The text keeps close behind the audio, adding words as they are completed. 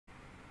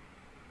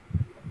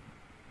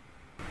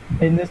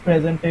In this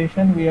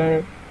presentation, we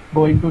are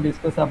going to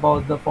discuss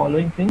about the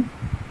following things.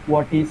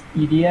 What is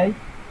EDI,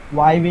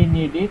 why we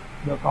need it,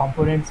 the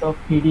components of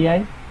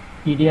EDI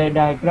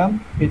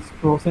diagram, its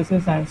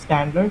processes and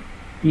standard,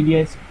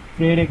 EDI's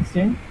trade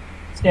exchange,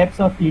 steps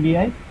of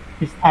EDI,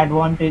 its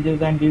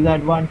advantages and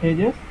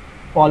disadvantages,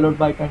 followed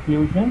by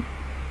conclusion,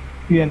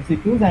 few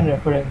MCQs and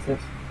references.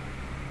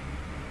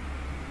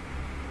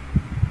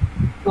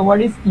 So what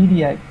is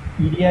EDI?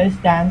 EDI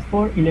stands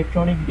for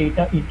Electronic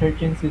Data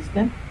Interchange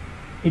System.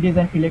 It is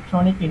an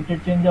electronic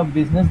interchange of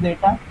business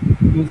data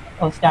using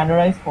a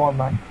standardized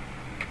format.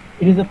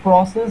 It is a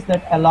process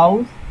that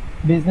allows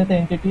business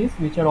entities,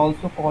 which are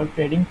also called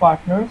trading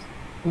partners,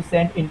 to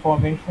send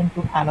information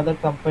to another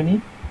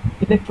company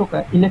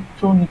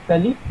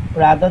electronically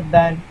rather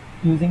than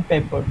using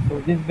paper. So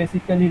this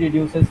basically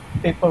reduces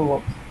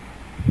paperwork.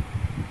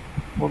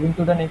 Moving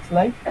to the next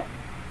slide.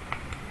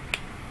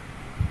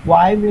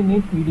 Why we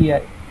need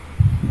EDI?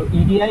 So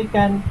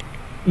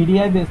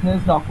EDI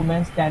business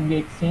documents can be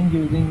exchanged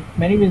using,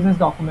 many business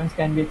documents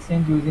can be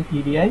exchanged using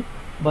EDI,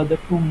 but the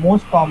two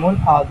most common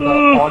are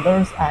the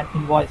orders and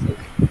invoices.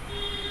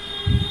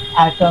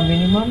 At a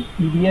minimum,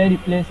 EDI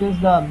replaces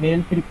the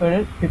mail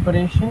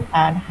preparation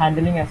and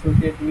handling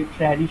associated with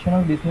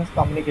traditional business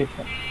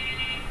communication.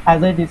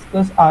 As I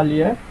discussed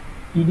earlier,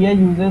 EDI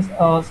uses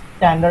a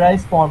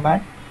standardized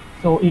format,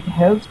 so it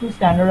helps to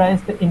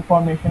standardize the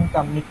information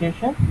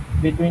communication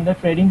between the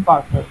trading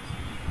partners,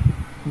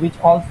 which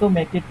also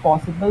make it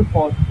possible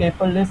for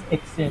paperless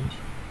exchange.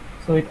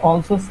 So it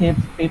also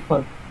saves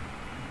paper.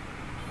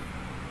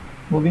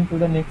 Moving to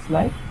the next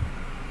slide.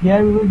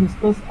 Here we will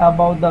discuss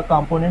about the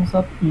components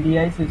of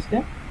EDI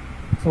system.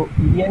 So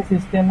EDI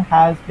system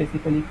has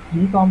basically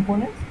three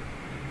components: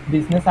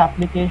 business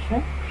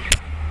application,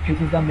 which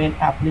is the main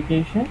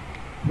application,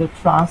 the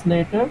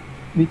translator,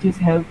 which is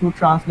help to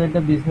translate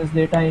the business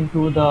data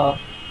into the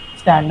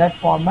standard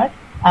format,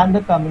 and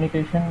the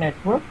communication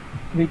network,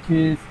 which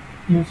is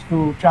used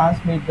to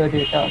transmit the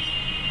data.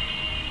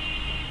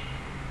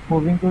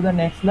 Moving to the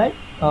next slide,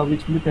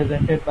 which will be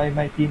presented by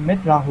my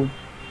teammate Rahul.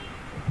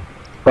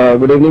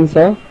 Good evening,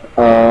 sir.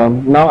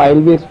 Now I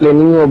will be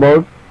explaining you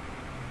about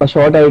a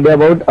short idea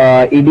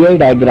about EDI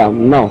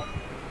diagram. Now,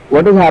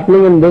 what is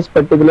happening in this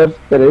particular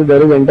series?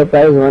 There is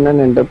Enterprise 1 and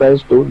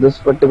Enterprise 2. This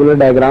particular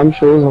diagram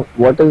shows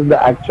what is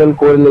the actual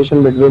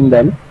correlation between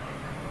them.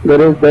 There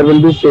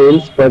will be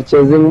sales,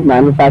 purchasing,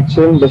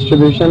 manufacturing,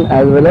 distribution,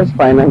 as well as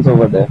finance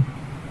over there.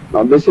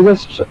 Now, this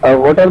is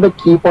what are the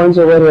key points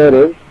over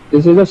here is,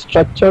 this is a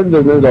structured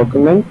business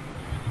document,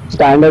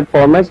 standard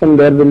formats, and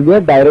there will be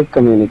a direct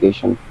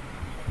communication.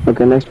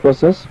 Okay, next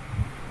process.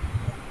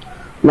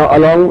 Now,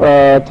 along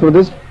through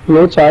this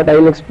flow chart, I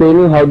will explain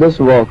you how this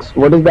works.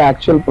 What is the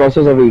actual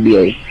process of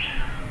EDI?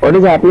 What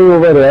is happening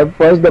over here?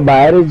 First, the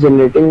buyer is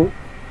generating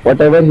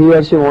whatever he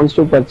or she wants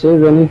to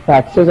purchase. When he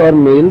faxes or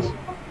mails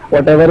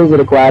whatever his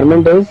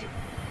requirement is,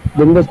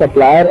 then the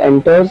supplier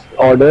enters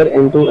order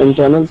into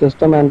internal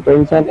system and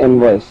prints an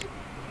invoice.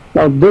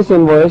 Now, this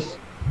invoice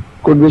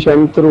could be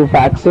sent through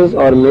faxes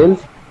or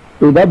mails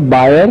to the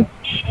buyer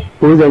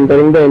who is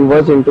entering the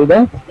invoice into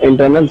the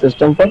internal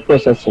system for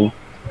processing.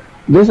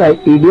 This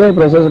EDI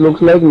process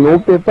looks like no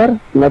paper,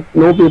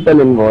 no people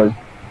involved.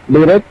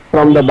 Direct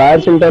from the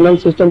buyer's internal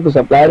system to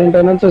supplier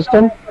internal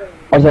system,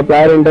 or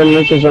supplier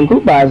internal system to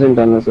buyer's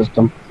internal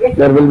system.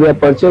 There will be a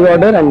purchase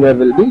order and there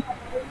will be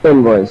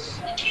invoice.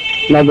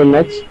 Now the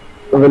next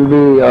will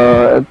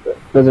be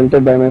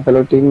presented by my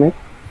fellow teammate.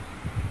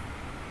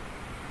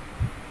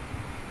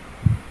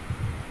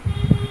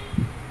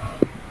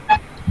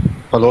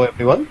 Hello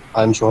everyone,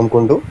 I'm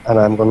Shoham and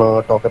I'm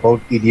gonna talk about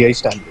EDI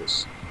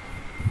standards.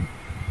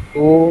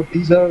 So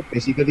these are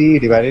basically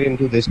divided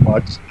into these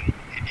parts: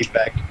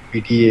 EDI,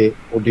 PTA,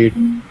 audit,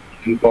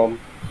 income,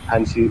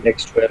 ANSI,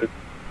 X12,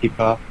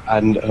 HIPAA,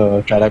 and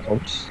trade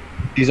accounts.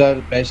 These are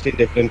based in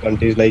different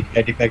countries. Like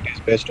EDI is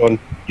based on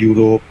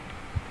Europe,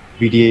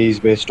 PTA is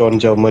based on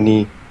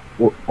Germany,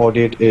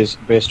 audit is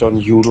based on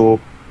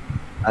Europe,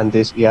 and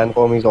this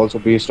EANCOM is also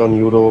based on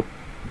Europe,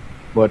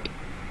 but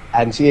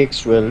ANSI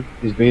X12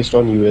 is based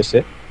on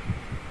USA.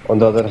 On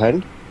the other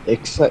hand,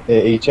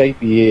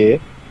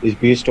 HIPAA is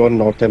based on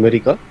North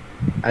America,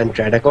 and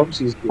trade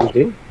accounts is used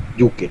in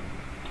UK.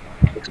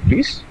 Next,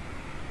 please.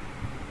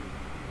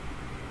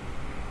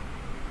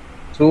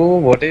 So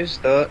what is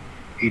the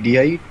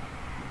EDI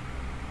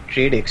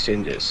trade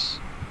exchanges?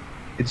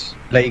 It's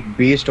like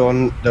based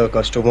on the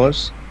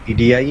customers,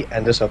 EDI,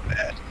 and the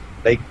supplier.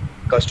 Like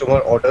customer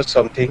orders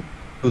something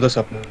to the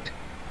supplier,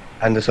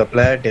 and the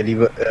supplier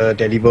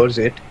delivers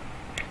it.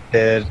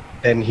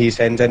 Then he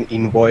sends an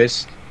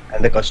invoice,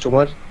 and the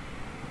customer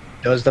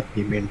does the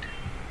payment.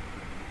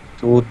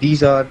 So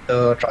these are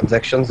the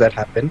transactions that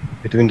happen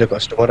between the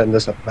customer and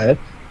the supplier.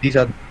 These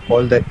are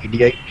called the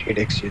EDI trade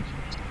exchanges.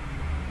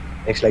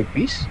 Next slide,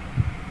 please.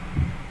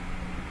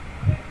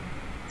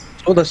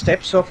 So the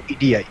steps of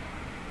EDI: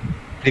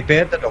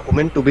 prepare the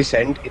document to be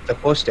sent in the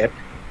first step.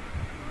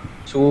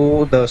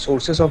 So the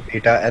sources of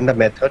data and the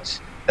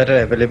methods that are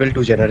available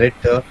to generate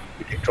the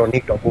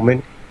electronic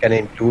document can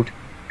include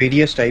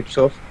various types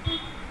of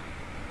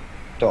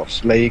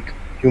stuffs like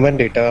human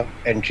data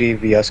entry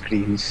via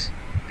screens,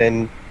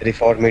 then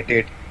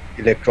reformatted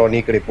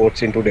electronic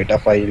reports into data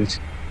files,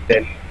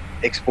 then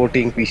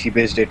exporting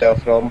PC-based data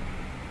from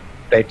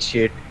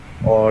spreadsheet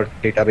or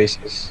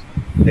databases,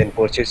 then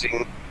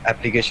purchasing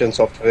application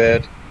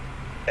software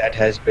that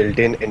has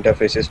built-in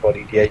interfaces for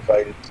EDI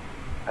files,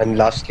 and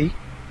lastly,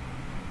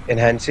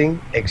 enhancing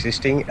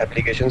existing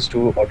applications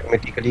to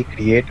automatically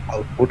create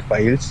output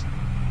files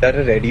that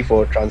are ready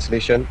for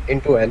translation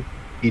into an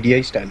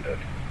EDI standard.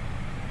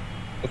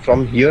 So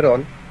from here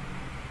on,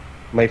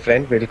 my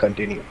friend will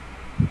continue.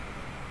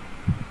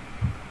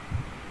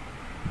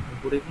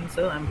 Good evening,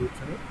 sir. I'm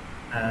Rudraneel,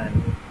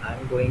 and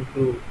I'm going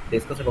to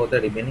discuss about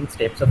the remaining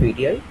steps of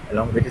EDI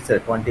along with its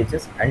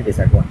advantages and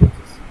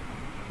disadvantages.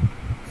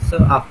 So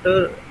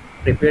after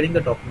preparing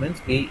the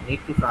documents, we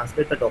need to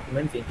translate the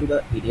documents into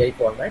the EDI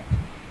format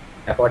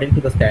according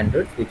to the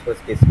standards which was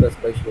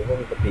discussed by Shoham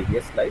in the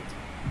previous slides,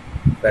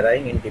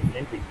 varying in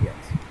different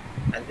regions.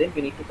 And then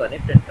we need to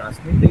connect and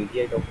transmit the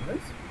EDI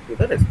documents to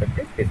the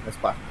respective business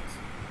partners.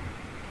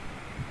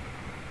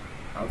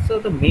 Also,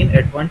 the main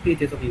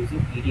advantages of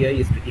using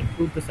EDI is to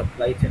improve the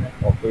supply chain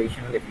and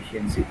operational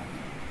efficiency,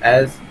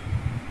 as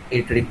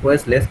it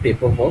requires less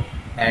paperwork,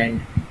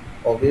 and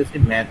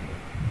obviously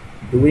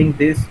doing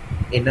this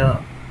in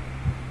a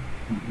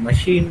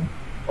machine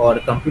or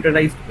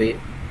computerized way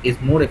is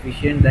more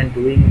efficient than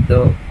doing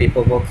the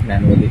paperwork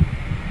manually.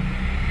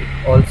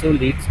 It also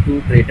leads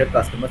to greater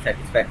customer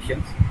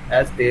satisfactions,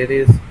 as there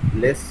is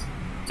less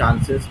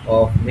chances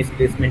of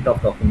misplacement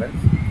of documents.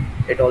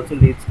 It also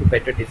leads to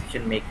better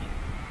decision making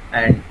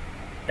and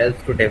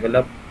helps to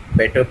develop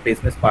better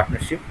business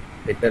partnership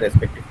with the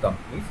respective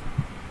companies,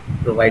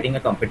 providing a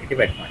competitive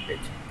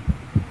advantage.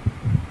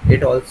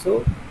 It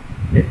also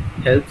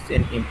helps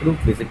in improved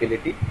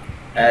visibility,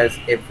 as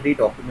every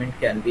document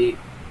can be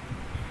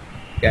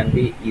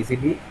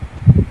easily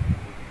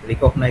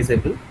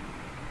recognizable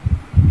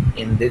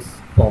in this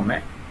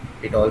format.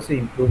 It also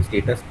improves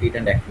data speed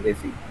and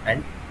accuracy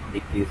and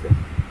decreases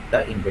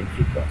the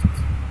inventory costs.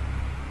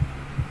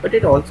 But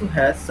it also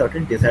has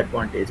certain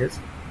disadvantages,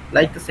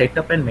 like the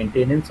setup and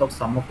maintenance of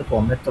some of the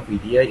formats of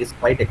EDI is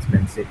quite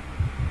expensive.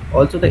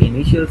 Also, the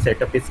initial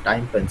setup is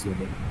time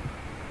consuming.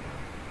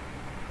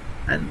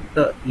 And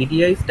the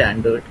EDI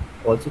standard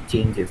also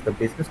changes. The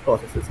business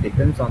processes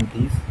depends on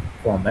these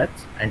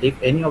formats, and if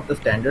any of the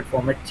standard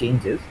format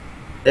changes,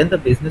 then the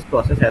business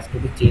process has to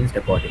be changed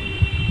accordingly,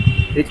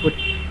 which would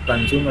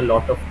consume a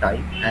lot of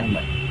time and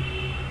money.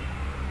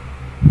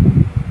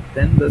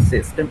 Then the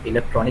system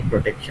electronic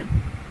protection,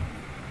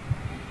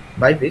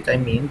 by which I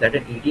mean that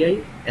an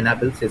EDI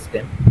enabled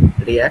system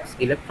reacts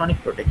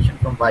electronic protection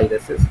from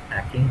viruses,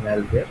 hacking,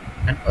 malware,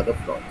 and other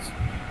frauds.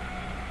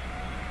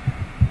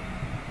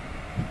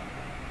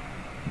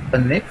 The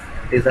next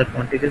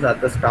disadvantages are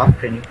the staff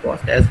training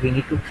cost, as we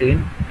need to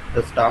train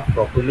the staff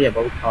properly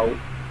about how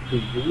to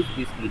use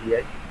this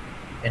EDI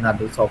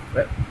enabled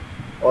software.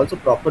 Also,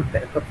 proper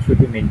backup should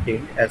be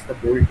maintained, as the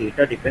whole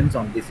data depends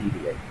on this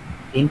EDI.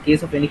 In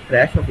case of any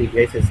crash of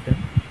EDI system,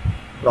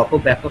 proper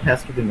backup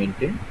has to be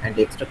maintained and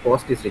extra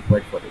cost is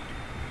required for it.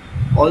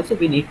 Also,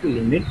 we need to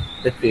limit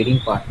the trading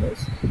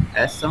partners,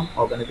 as some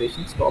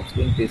organizations stop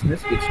doing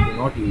business which do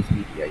not use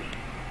EDI.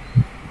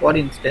 For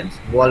instance,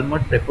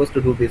 Walmart prefers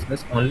to do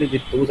business only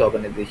with those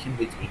organizations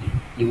which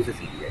uses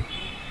EDI.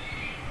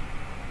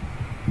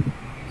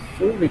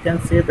 So we can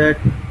say that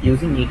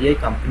using EDI,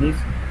 companies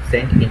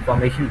send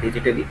information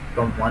digitally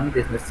from one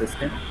business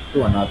system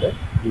to another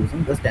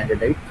using the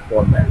standardized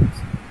formats,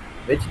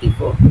 which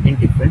differ in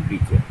different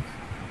regions.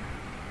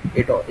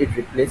 It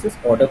replaces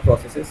order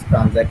processes,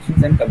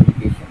 transactions, and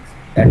communications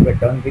that were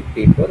done with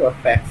paper or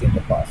fax in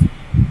the past.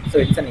 So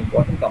it's an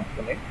important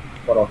component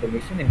for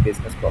automation in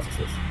business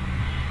processes.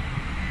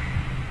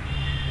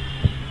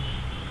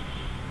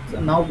 So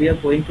now we are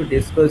going to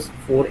discuss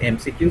 4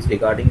 MCQs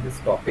regarding this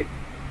topic.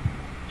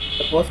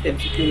 The first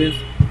MCQ is,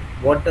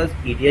 what does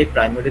EDI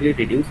primarily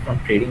reduce from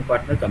trading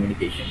partner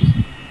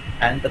communications?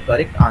 And the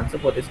correct answer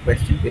for this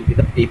question will be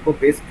the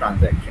paper-based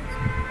transactions.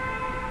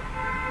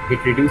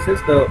 It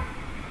reduces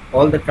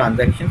all the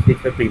transactions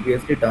which were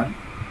previously done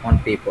on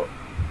paper.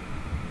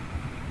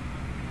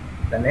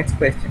 The next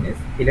question is,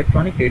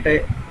 electronic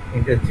data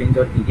interchange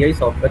or EDI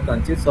software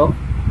consists of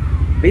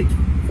which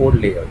 4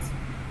 layers?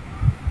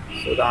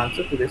 So the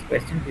answer to this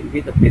question will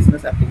be the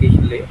business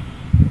application layer,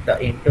 the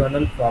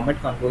internal format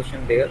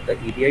conversion layer, the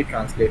EDI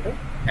translator,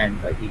 and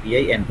the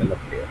EDI envelope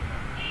layer.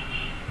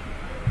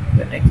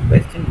 The next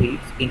question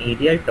reads, in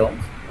EDI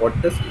terms,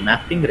 what does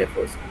mapping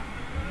refers to?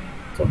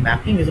 So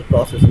mapping is a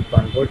process of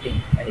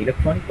converting an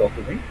electronic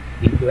document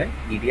into an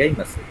EDI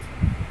message.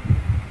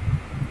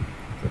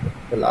 So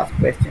the last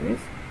question is,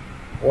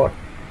 what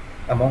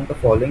among the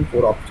following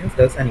 4 options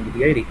does an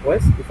EDI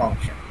requires to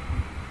function?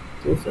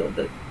 So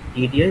the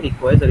EDI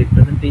requires a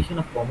representation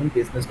of common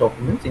business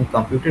documents in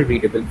computer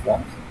readable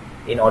forms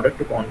in order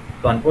to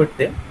convert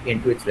them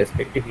into its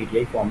respective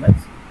EDI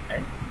formats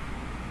and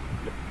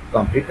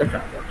complete the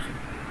transaction.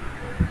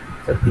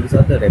 So these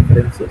are the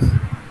references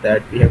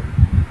that we have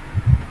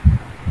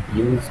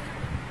used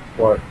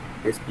for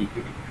this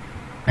PPT.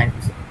 Thank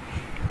you, sir.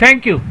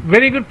 Thank you.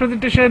 Very good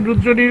presentation,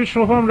 Rudraneel,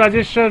 Shoham,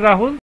 Rajeswar,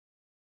 Rahul.